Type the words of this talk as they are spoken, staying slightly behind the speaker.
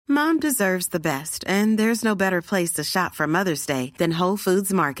Mom deserves the best, and there's no better place to shop for Mother's Day than Whole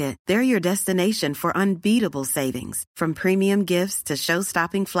Foods Market. They're your destination for unbeatable savings, from premium gifts to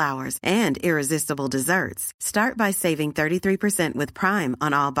show-stopping flowers and irresistible desserts. Start by saving 33% with Prime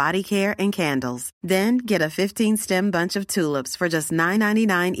on all body care and candles. Then get a 15-stem bunch of tulips for just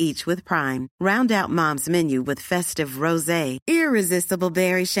 $9.99 each with Prime. Round out Mom's menu with festive rosé, irresistible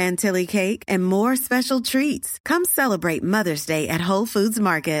berry chantilly cake, and more special treats. Come celebrate Mother's Day at Whole Foods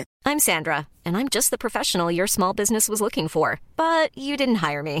Market. I'm Sandra, and I'm just the professional your small business was looking for. But you didn't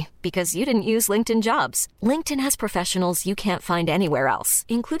hire me because you didn't use LinkedIn Jobs. LinkedIn has professionals you can't find anywhere else,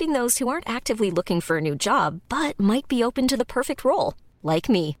 including those who aren't actively looking for a new job, but might be open to the perfect role, like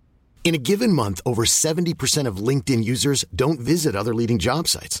me. In a given month, over 70% of LinkedIn users don't visit other leading job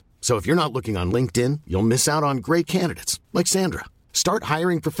sites. So if you're not looking on LinkedIn, you'll miss out on great candidates like Sandra. Start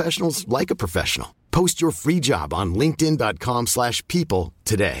hiring professionals like a professional. Post your free job on linkedin.com/people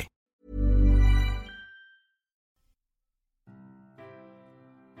today.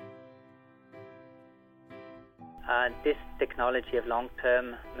 This technology of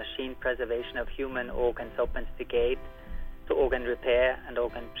long-term machine preservation of human organs opens the gate to organ repair and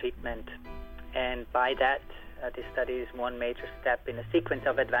organ treatment. And by that, this study is one major step in a sequence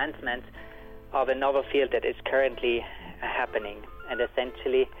of advancements of a novel field that is currently happening. And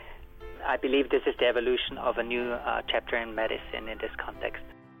essentially, I believe this is the evolution of a new chapter in medicine in this context.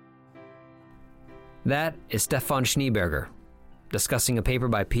 That is Stefan Schneeberger, discussing a paper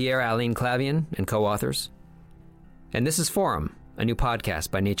by Pierre-Alain Clavien and co-authors. And this is Forum, a new podcast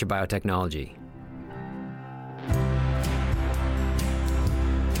by Nature Biotechnology.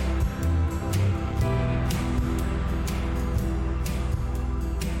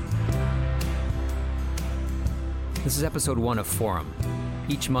 This is episode 1 of Forum.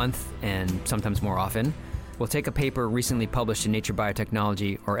 Each month, and sometimes more often, we'll take a paper recently published in Nature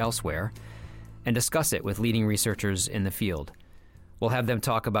Biotechnology or elsewhere and discuss it with leading researchers in the field. We'll have them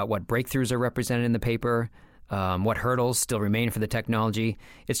talk about what breakthroughs are represented in the paper, what hurdles still remain for the technology.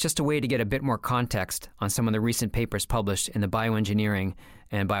 It's just a way to get a bit more context on some of the recent papers published in the bioengineering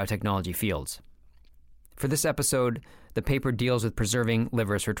and biotechnology fields. For this episode, the paper deals with preserving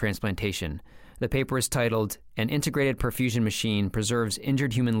livers for transplantation. The paper is titled, "An Integrated Perfusion Machine Preserves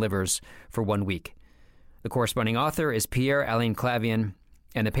Injured Human Livers for 1 Week." The corresponding author is Pierre-Alain Clavien,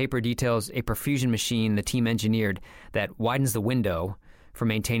 and the paper details a perfusion machine the team engineered that widens the window for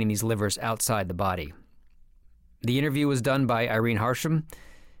maintaining these livers outside the body. The interview was done by Irene Harsham,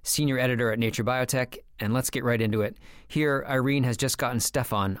 senior editor at Nature Biotech, and let's get right into it. Here, Irene has just gotten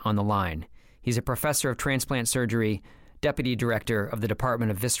Stefan on the line. He's a professor of transplant surgery, deputy director of the Department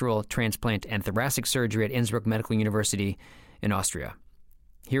of Visceral, Transplant, and Thoracic Surgery at Innsbruck Medical University in Austria.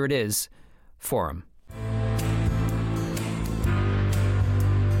 Here it is, Forum.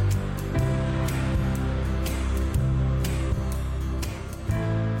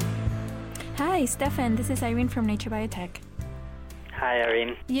 Hi, Stefan. This is Irene from Nature Biotech. Hi,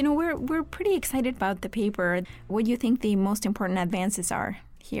 Irene. You know, we're pretty excited about the paper. What do you think the most important advances are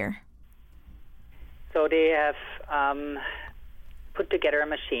here? So they have put together a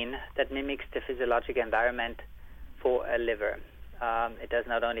machine that mimics the physiologic environment for a liver. It does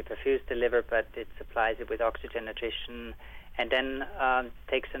not only perfuse the liver, but it supplies it with oxygen, nutrition, and then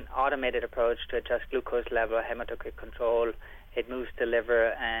takes an automated approach to adjust glucose level, hematocrit control. It moves the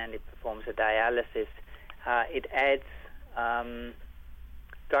liver and it performs a dialysis. It adds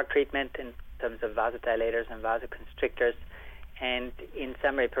drug treatment in terms of vasodilators and vasoconstrictors, and in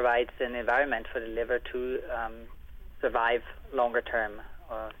summary provides an environment for the liver to survive longer term,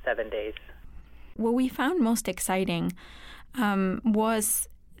 7 days. What we found most exciting was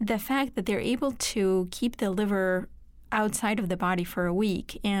the fact that they're able to keep the liver outside of the body for a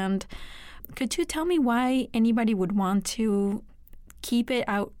week. And could you tell me why anybody would want to keep it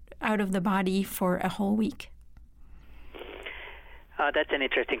out of the body for a whole week? That's an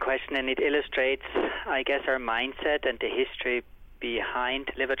interesting question, and it illustrates, I guess, our mindset and the history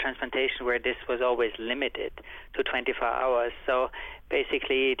behind liver transplantation, where this was always limited to 24 hours. So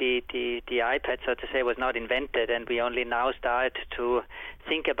basically the iPad, so to say, was not invented, and we only now start to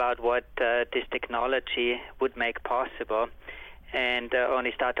think about what this technology would make possible, and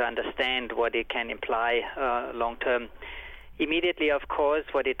only start to understand what it can imply long term. Immediately, of course,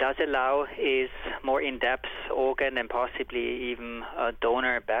 what it does allow is more in-depth organ and possibly even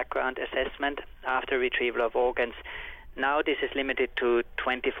donor background assessment after retrieval of organs. Now this is limited to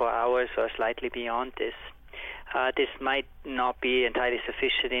 24 hours or slightly beyond this. This might not be entirely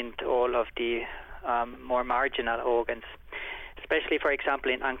sufficient in all of the more marginal organs, especially, for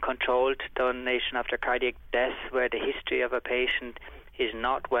example, in uncontrolled donation after cardiac death, where the history of a patient is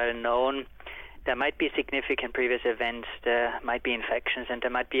not well known. There might be significant previous events, there might be infections, and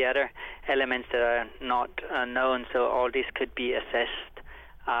there might be other elements that are not known. So all this could be assessed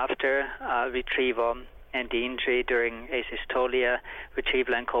after retrieval, and the injury during asystolia,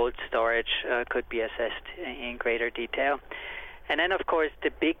 retrieval and cold storage could be assessed in greater detail. And then, of course, the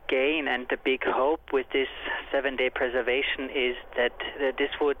big gain and the big hope with this 7-day preservation is that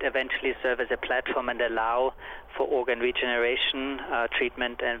this would eventually serve as a platform and allow for organ regeneration,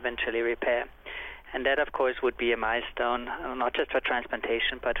 treatment, and eventually repair. And that, of course, would be a milestone, not just for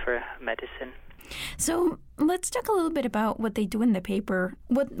transplantation, but for medicine. So let's talk a little bit about what they do in the paper.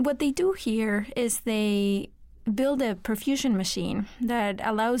 What they do here is they build a perfusion machine that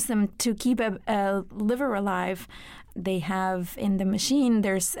allows them to keep a liver alive. They have in the machine,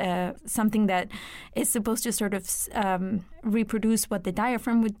 there's something that is supposed to sort of reproduce what the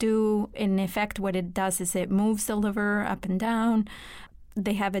diaphragm would do. In effect, what it does is it moves the liver up and down.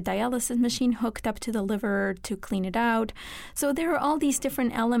 They have a dialysis machine hooked up to the liver to clean it out. So there are all these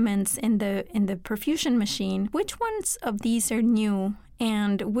different elements in the perfusion machine. Which ones of these are new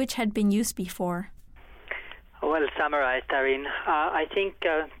and which had been used before? Well summarized, Irene. I think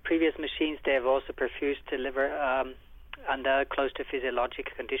previous machines, they have also perfused the liver under close to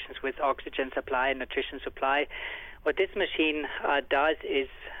physiologic conditions with oxygen supply and nutrition supply. What this machine does is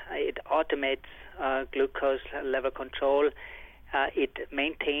it automates glucose level control. It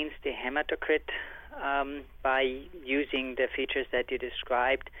maintains the hematocrit by using the features that you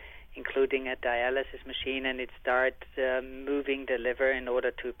described, including a dialysis machine, and it starts moving the liver in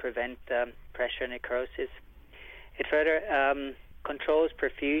order to prevent pressure necrosis. It further controls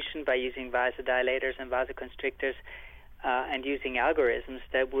perfusion by using vasodilators and vasoconstrictors and using algorithms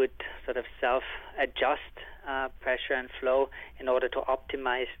that would sort of self-adjust pressure and flow in order to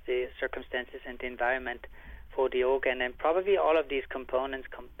optimize the circumstances and the environment for the organ. And probably all of these components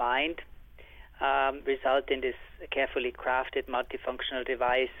combined result in this carefully crafted multifunctional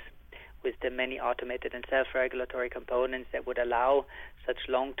device with the many automated and self-regulatory components that would allow such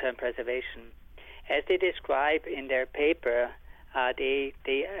long-term preservation. As they describe in their paper, they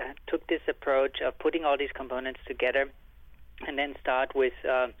took this approach of putting all these components together and then start with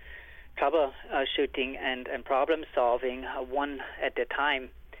troubleshooting and problem solving one at a time.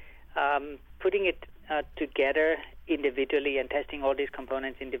 Putting it together individually and testing all these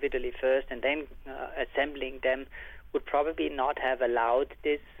components individually first and then assembling them would probably not have allowed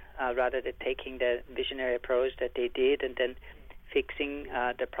this, rather than taking the visionary approach that they did and then fixing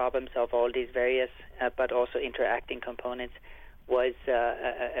the problems of all these various but also interacting components was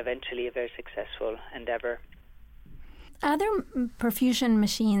eventually a very successful endeavor. Other perfusion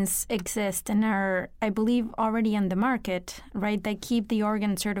machines exist and are, I believe, already on the market, right, that keep the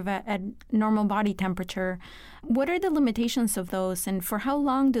organ sort of at normal body temperature. What are the limitations of those, and for how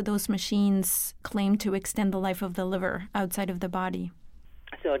long do those machines claim to extend the life of the liver outside of the body?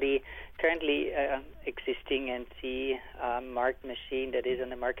 So the currently existing and CE-marked machine that is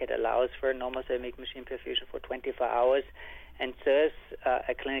on the market allows for normothermic machine perfusion for 24 hours and serves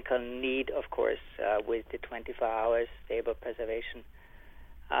a clinical need, of course, with the 24 hours stable preservation.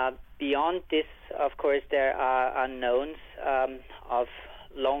 Beyond this, of course, there are unknowns of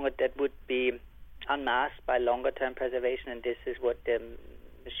longer that would be unmasked by longer-term preservation, and this is what this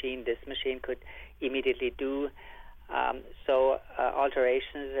machine could immediately do. So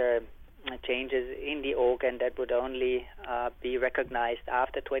alterations or changes in the organ that would only be recognized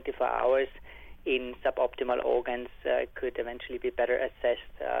after 24 hours in suboptimal organs could eventually be better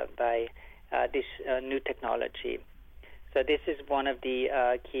assessed by this new technology. So this is one of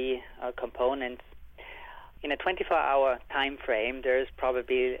the key components. In a 24-hour time frame, there is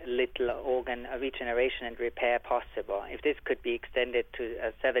probably little organ regeneration and repair possible. If this could be extended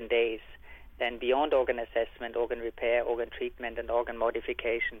to 7 days, then beyond organ assessment, organ repair, organ treatment, and organ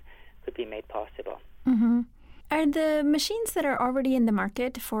modification could be made possible. Mm-hmm. Are the machines that are already in the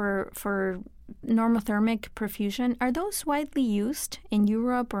market for normothermic perfusion, are those widely used in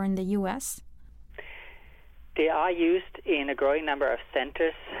Europe or in the U.S.? They are used in a growing number of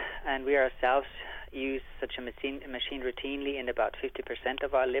centers, and we ourselves use such a machine routinely in about 50%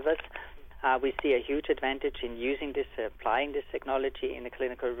 of our livers. We see a huge advantage in using this, applying this technology in a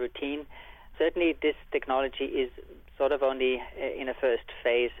clinical routine. Certainly, this technology is sort of only in a first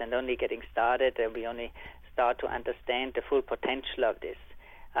phase and only getting started, and we only start to understand the full potential of this.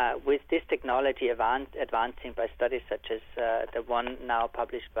 With this technology advancing by studies such as the one now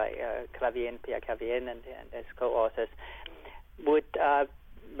published by Pierre Clavienne and his co-authors, would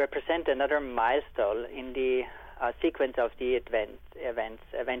represent another milestone in the sequence of the events,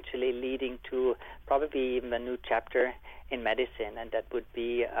 eventually leading to probably even a new chapter in medicine, and that would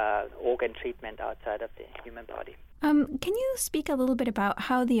be organ treatment outside of the human body. Can you speak a little bit about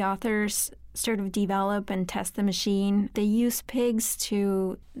how the authors sort of develop and test the machine? They use pigs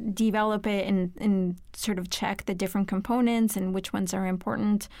to develop it and sort of check the different components and which ones are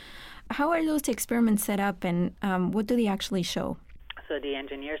important. How are those experiments set up, and what do they actually show? So the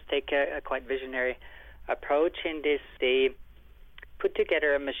engineers take a quite visionary approach in this. They put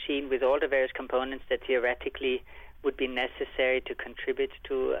together a machine with all the various components that theoretically would be necessary to contribute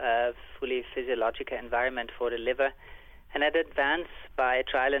to a fully physiological environment for the liver, and that advance by a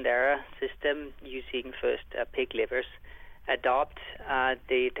trial and error system using first pig livers, adopt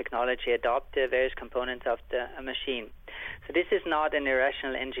the technology, adopt the various components of the machine. So this is not an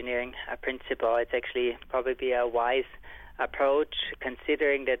irrational engineering principle. It's actually probably a wise approach,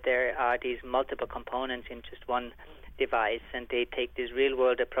 considering that there are these multiple components in just one device, and they take this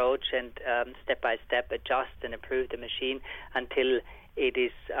real-world approach and step by step adjust and improve the machine until it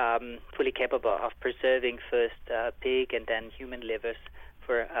is fully capable of preserving first pig and then human livers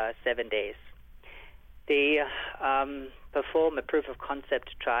for 7 days. They perform a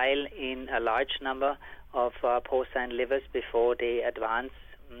proof-of-concept trial in a large number of porcine livers before they advance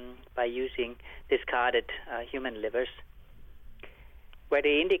by using discarded human livers, where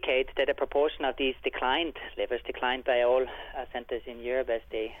they indicate that a proportion of these declined livers, declined by all centers in Europe, as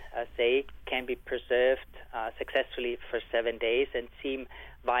they say, can be preserved successfully for 7 days and seem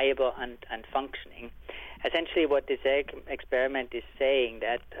viable and functioning. Essentially what this experiment is saying,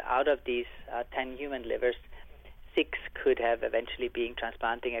 that out of these 10 human livers, 6 could have eventually been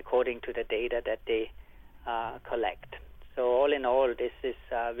transplanting according to the data that they collect. So all in all, this is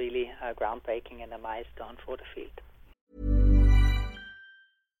really groundbreaking and a milestone for the field.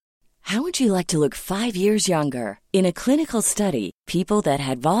 How would you like to look 5 years younger? In a clinical study, people that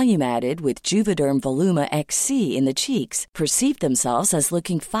had volume added with Juvederm Voluma XC in the cheeks perceived themselves as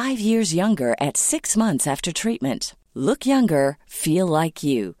looking 5 years younger at 6 months after treatment. Look younger, feel like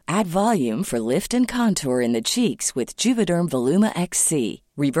you. Add volume for lift and contour in the cheeks with Juvederm Voluma XC.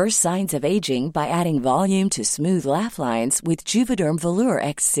 Reverse signs of aging by adding volume to smooth laugh lines with Juvederm Volure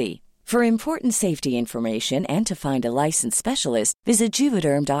XC. For important safety information and to find a licensed specialist, visit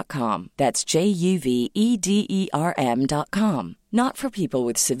Juvederm.com. That's JUVEDERM.com. Not for people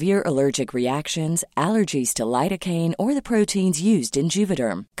with severe allergic reactions, allergies to lidocaine, or the proteins used in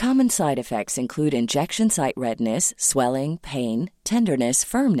Juvederm. Common side effects include injection site redness, swelling, pain, tenderness,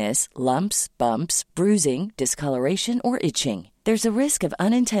 firmness, lumps, bumps, bruising, discoloration, or itching. There's a risk of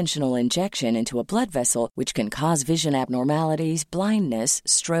unintentional injection into a blood vessel, which can cause vision abnormalities, blindness,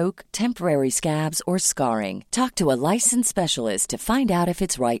 stroke, temporary scabs, or scarring. Talk to a licensed specialist to find out if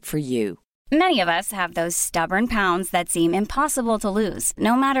it's right for you. Many of us have those stubborn pounds that seem impossible to lose,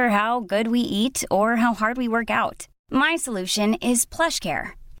 no matter how good we eat or how hard we work out. My solution is PlushCare.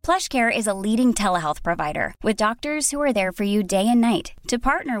 PlushCare is a leading telehealth provider with doctors who are there for you day and night to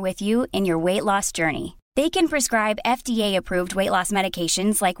partner with you in your weight loss journey. They can prescribe FDA-approved weight loss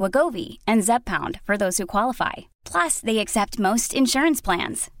medications like Wegovy and Zepbound for those who qualify. Plus, they accept most insurance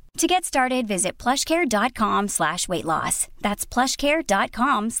plans. To get started, visit plushcare.com/weightloss. That's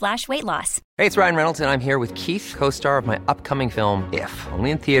plushcare.com/weightloss. Hey, it's Ryan Reynolds, and I'm here with Keith, co-star of my upcoming film, If,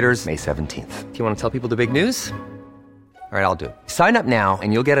 only in theaters May 17th. Do you want to tell people the big news? All right, I'll do it. Sign up now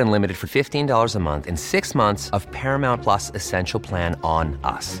and you'll get unlimited for $15 a month and 6 months of Paramount Plus Essential Plan on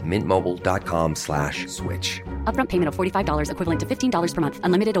us. MintMobile.com/switch. Upfront payment of $45 equivalent to $15 per month.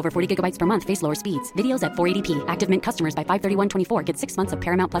 Unlimited over 40 gigabytes per month. Face lower speeds. Videos at 480p. Active Mint customers by 531.24 get 6 months of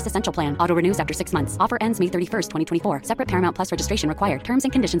Paramount Plus Essential Plan. Auto renews after 6 months. Offer ends May 31st, 2024. Separate Paramount Plus registration required. Terms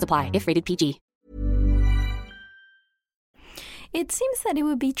and conditions apply if rated PG. It seems that it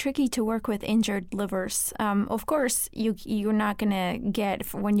would be tricky to work with injured livers. Of course, you're not going to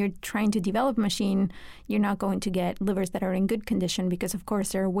get, when you're trying to develop a machine, you're not going to get livers that are in good condition because, of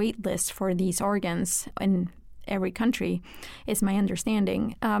course, there are wait lists for these organs in every country, is my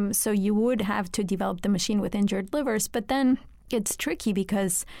understanding. So you would have to develop the machine with injured livers, but then it's tricky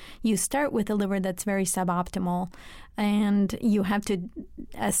because you start with a liver that's very suboptimal and you have to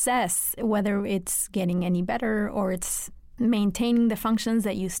assess whether it's getting any better or it's maintaining the functions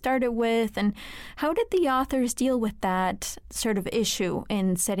that you started with. And how did the authors deal with that sort of issue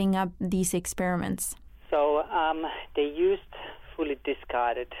in setting up these experiments? So they used fully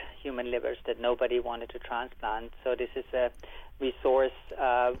discarded human livers that nobody wanted to transplant. So this is a resource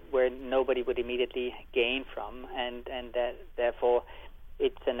where nobody would immediately gain from, and therefore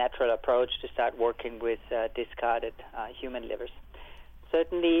it's a natural approach to start working with discarded human livers.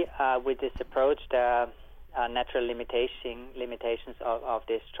 Certainly with this approach, there are natural limitations of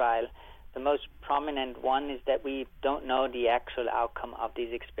this trial. The most prominent one is that we don't know the actual outcome of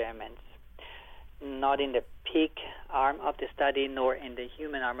these experiments. Not in the pig arm of the study, nor in the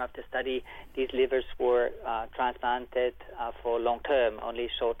human arm of the study. These livers were transplanted for long-term, only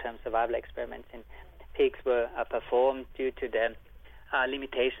short-term survival experiments in pigs were performed due to the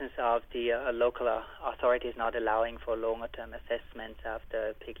limitations of the local authorities not allowing for longer-term assessments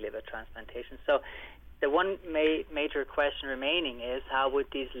after pig liver transplantation. So the one major question remaining is how would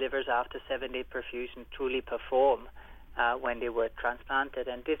these livers after 7-day perfusion truly perform when they were transplanted?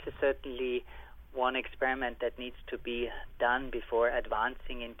 And this is certainly one experiment that needs to be done before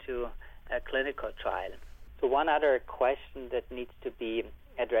advancing into a clinical trial. So one other question that needs to be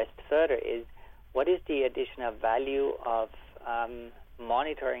addressed further is what is the additional value of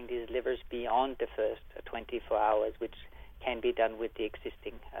monitoring these livers beyond the first 24 hours, which can be done with the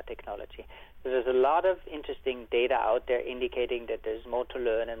existing technology. So there's a lot of interesting data out there indicating that there's more to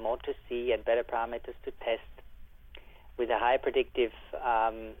learn and more to see and better parameters to test with a high predictive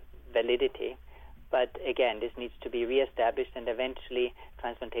validity. But again, this needs to be reestablished, and eventually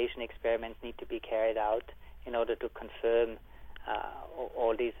transplantation experiments need to be carried out in order to confirm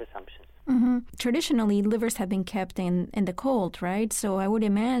all these assumptions. Mm-hmm. Traditionally, livers have been kept in the cold, right? So I would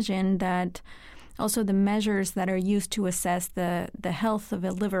imagine that also the measures that are used to assess the health of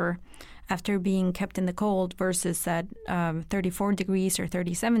a liver after being kept in the cold versus at 34 degrees or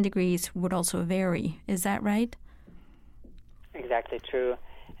 37 degrees would also vary. Is that right? Exactly true.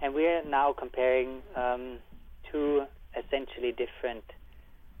 And we are now comparing two essentially different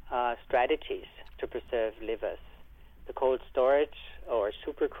strategies to preserve livers. The cold storage or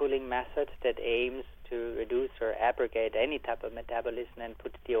supercooling method that aims to reduce or abrogate any type of metabolism and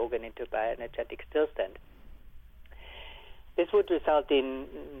put the organ into bioenergetic stillstand. This would result in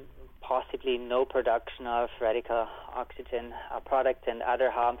possibly no production of radical oxygen products and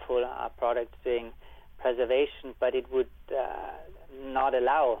other harmful products during preservation, but it would not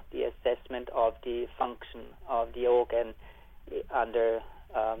allow the assessment of the function of the organ under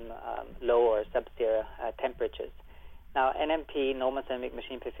low or sub-zero temperatures. Now, NMP, normal thermic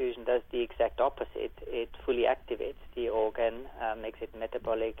machine perfusion, does the exact opposite. It fully activates the organ, makes it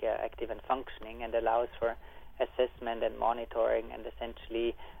metabolic, active and functioning, and allows for assessment and monitoring and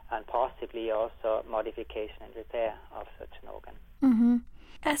essentially and possibly also modification and repair of such an organ. Mm-hmm.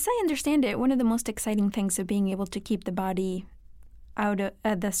 As I understand it, one of the most exciting things of being able to keep the body out of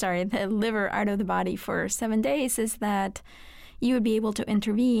the liver out of the body for 7 days is that you would be able to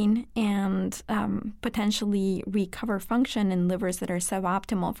intervene and potentially recover function in livers that are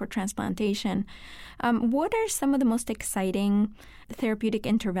suboptimal for transplantation. What are some of the most exciting therapeutic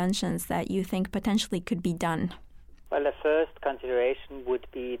interventions that you think potentially could be done? Well, the first consideration would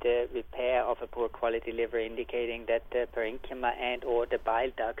be the repair of a poor quality liver, indicating that the parenchyma and or the bile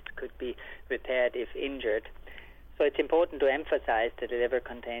duct could be repaired if injured. So it's important to emphasize that the liver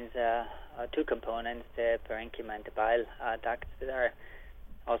contains two components, the parenchyma and the bile ducts, that are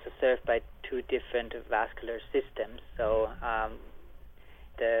also served by two different vascular systems. So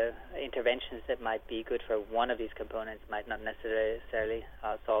the interventions that might be good for one of these components might not necessarily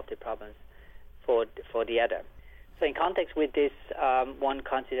solve the problems for the other. So in context with this, one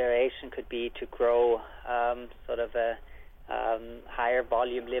consideration could be to grow sort of a higher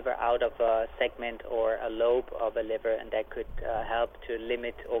volume liver out of a segment or a lobe of a liver, and that could help to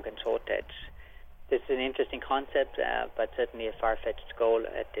limit organ shortage. This is an interesting concept, but certainly a far-fetched goal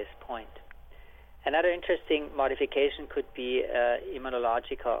at this point. Another interesting modification could be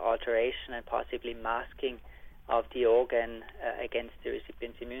immunological alteration and possibly masking of the organ against the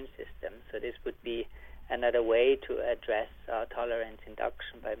recipient's immune system. So this would be another way to address tolerance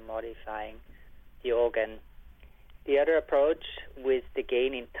induction by modifying the organ. The other approach with the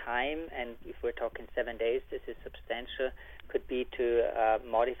gain in time, and if we're talking 7 days, this is substantial, could be to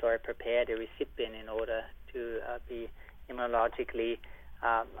modify or prepare the recipient in order to be immunologically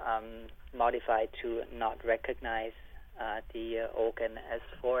modified to not recognize the organ as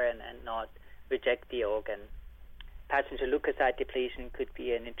foreign and not reject the organ. Passenger leukocyte depletion could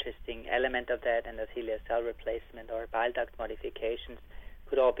be an interesting element of that, and endothelial cell replacement or bile duct modifications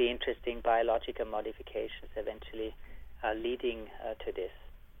could all be interesting biological modifications eventually leading to this.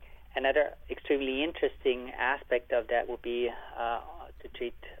 Another extremely interesting aspect of that would be to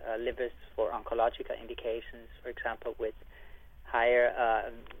treat livers for oncological indications, for example, with higher,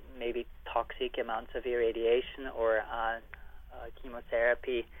 maybe toxic amounts of irradiation or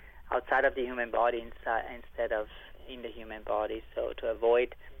chemotherapy outside of the human body instead of in the human body, so to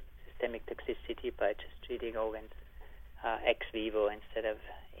avoid systemic toxicity by just treating organs ex vivo instead of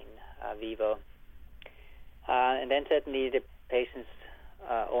in vivo. And then certainly the patient's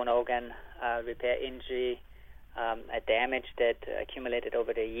own organ repair injury, a damage that accumulated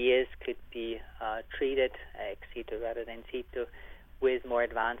over the years could be treated ex situ rather than in situ with more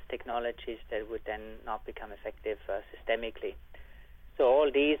advanced technologies that would then not become effective systemically. So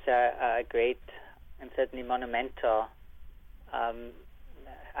all these are great and certainly monumental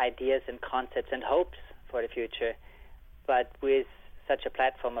ideas and concepts and hopes for the future. But with such a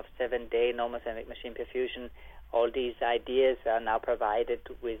platform of 7-day normothermic machine perfusion, all these ideas are now provided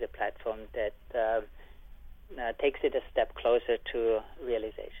with a platform that takes it a step closer to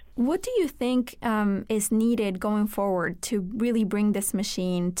realization. What do you think is needed going forward to really bring this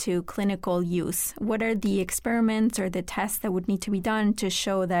machine to clinical use? What are the experiments or the tests that would need to be done to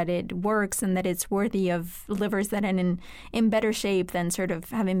show that it works and that it's worthy of livers that are in better shape than sort of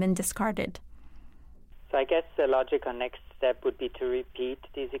having been discarded? So I guess the logical next step would be to repeat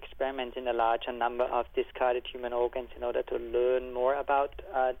these experiments in a larger number of discarded human organs in order to learn more about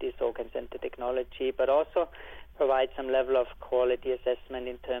these organs and the technology, but also provide some level of quality assessment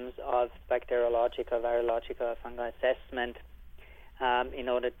in terms of bacteriological, virological, or fungal assessment in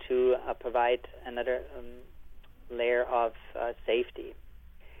order to provide another layer of safety.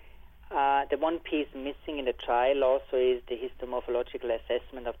 The one piece missing in the trial also is the histomorphological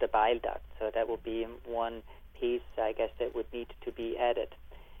assessment of the bile duct. So that would be one piece, I guess, that would need to be added.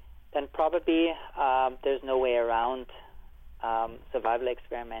 Then probably there's no way around survival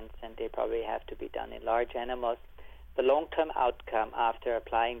experiments, and they probably have to be done in large animals. The long-term outcome after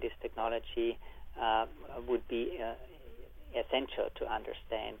applying this technology would be essential to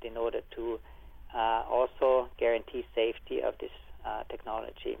understand in order to also guarantee safety of this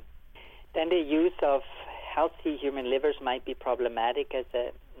technology. Then the use of healthy human livers might be problematic as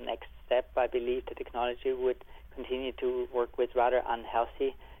a next step. I believe the technology would continue to work with rather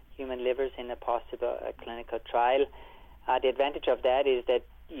unhealthy human livers in a possible clinical trial. The advantage of that is that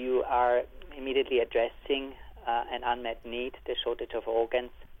you are immediately addressing an unmet need, the shortage of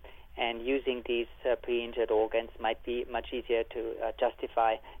organs, and using these pre-injured organs might be much easier to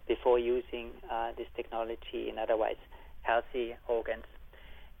justify before using this technology in otherwise healthy organs.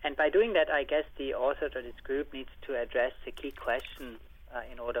 And by doing that, I guess the authors of this group needs to address a key question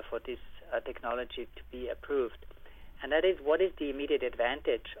in order for this technology to be approved. And that is, what is the immediate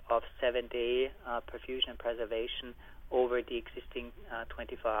advantage of 7-day perfusion and preservation over the existing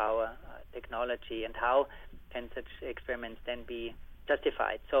 24-hour technology, and how can such experiments then be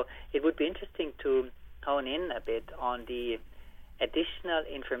justified? So it would be interesting to hone in a bit on the additional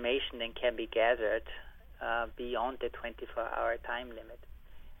information that can be gathered beyond the 24-hour time limit.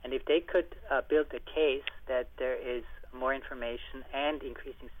 And if they could build a case that there is more information and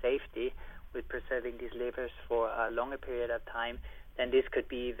increasing safety with preserving these livers for a longer period of time, then this could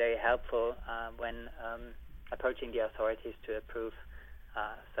be very helpful when approaching the authorities to approve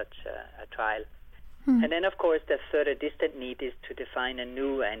such a trial. And then, of course, the further distant need is to define a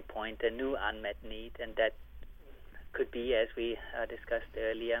new endpoint, a new unmet need, and that could be, as we discussed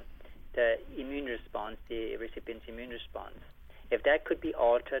earlier, the immune response, the recipient's immune response. If that could be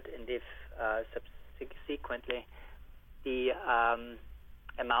altered, and if subsequently the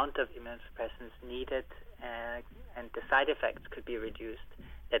amount of immunosuppressants needed and the side effects could be reduced,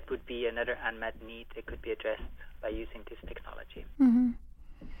 that would be another unmet need that could be addressed by using this technology. Mm-hmm.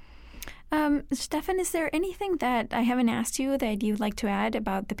 Stefan, is there anything that I haven't asked you that you'd like to add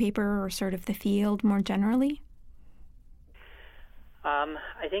about the paper or sort of the field more generally?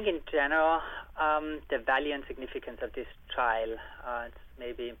 I think in general, the value and significance of this trial, it's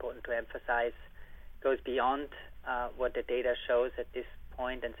maybe important to emphasize, goes beyond what the data shows at this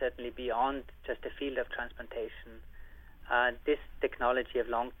point, and certainly beyond just the field of transplantation. This technology of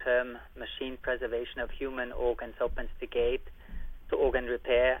long-term machine preservation of human organs opens the gate to organ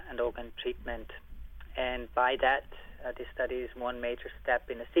repair and organ treatment. And by that, this study is one major step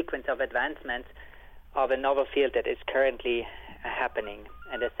in a sequence of advancements of a novel field that is currently happening.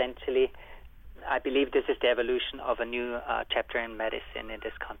 And essentially, I believe this is the evolution of a new chapter in medicine in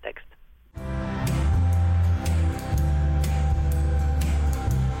this context.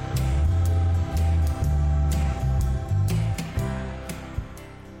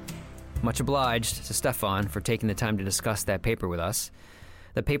 Much obliged to Stefan for taking the time to discuss that paper with us.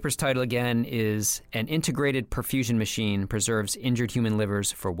 The paper's title again is An Integrated Perfusion Machine Preserves Injured Human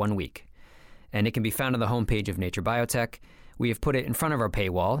Livers for 1 week. And it can be found on the homepage of Nature Biotech. We have put it in front of our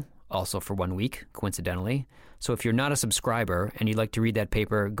paywall, also for 1 week, coincidentally. So if you're not a subscriber and you'd like to read that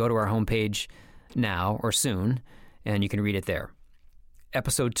paper, go to our homepage now or soon, and you can read it there.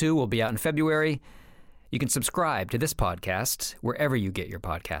 Episode 2 will be out in February. You can subscribe to this podcast wherever you get your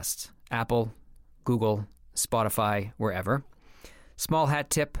podcasts. Apple, Google, Spotify, wherever. Small hat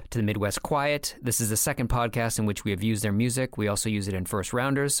tip to the Midwest Quiet. This is the second podcast in which we have used their music. We also use it in First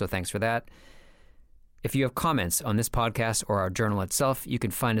Rounders, so thanks for that. If you have comments on this podcast or our journal itself, you can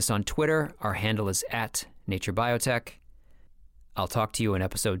find us on Twitter. Our handle is @NatureBiotech. I'll talk to you in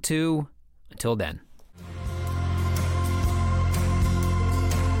episode 2. Until then.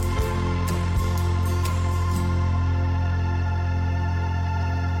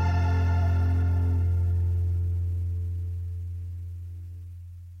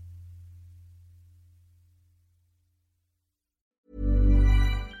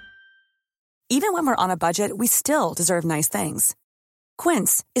 Even when we're on a budget, we still deserve nice things.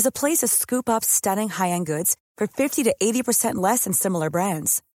 Quince is a place to scoop up stunning high-end goods for 50 to 80% less than similar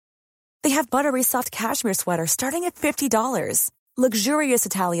brands. They have buttery soft cashmere sweaters starting at $50, luxurious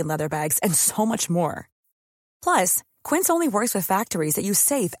Italian leather bags, and so much more. Plus, Quince only works with factories that use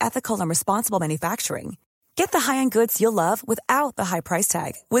safe, ethical, and responsible manufacturing. Get the high-end goods you'll love without the high price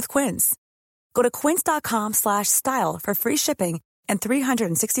tag with Quince. Go to quince.com/style for free shipping and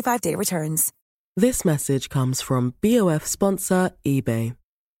 365-day returns. This message comes from BOF sponsor eBay.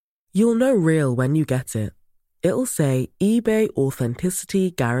 You'll know real when you get it. It'll say eBay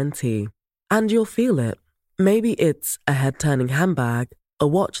Authenticity Guarantee. And you'll feel it. Maybe it's a head-turning handbag, a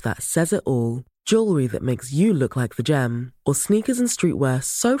watch that says it all, jewelry that makes you look like the gem, or sneakers and streetwear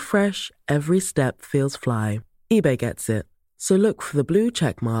so fresh every step feels fly. eBay gets it. So look for the blue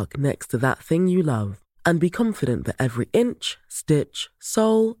check mark next to that thing you love. And be confident that every inch, stitch,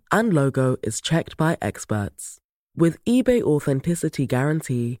 sole, and logo is checked by experts. With eBay Authenticity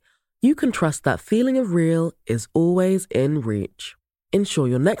Guarantee, you can trust that feeling of real is always in reach. Ensure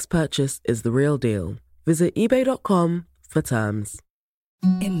your next purchase is the real deal. Visit eBay.com for terms.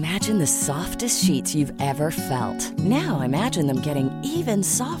 Imagine the softest sheets you've ever felt. Now imagine them getting even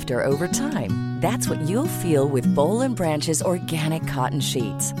softer over time. That's what you'll feel with Boll & Branch's organic cotton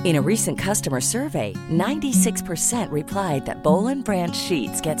sheets. In a recent customer survey, 96% replied that Boll & Branch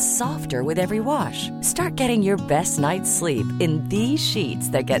sheets get softer with every wash. Start getting your best night's sleep in these sheets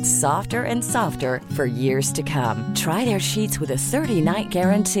that get softer and softer for years to come. Try their sheets with a 30-night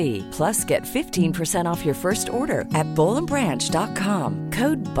guarantee. Plus, get 15% off your first order at bollandbranch.com.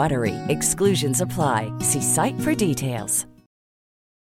 Code BUTTERY. Exclusions apply. See site for details.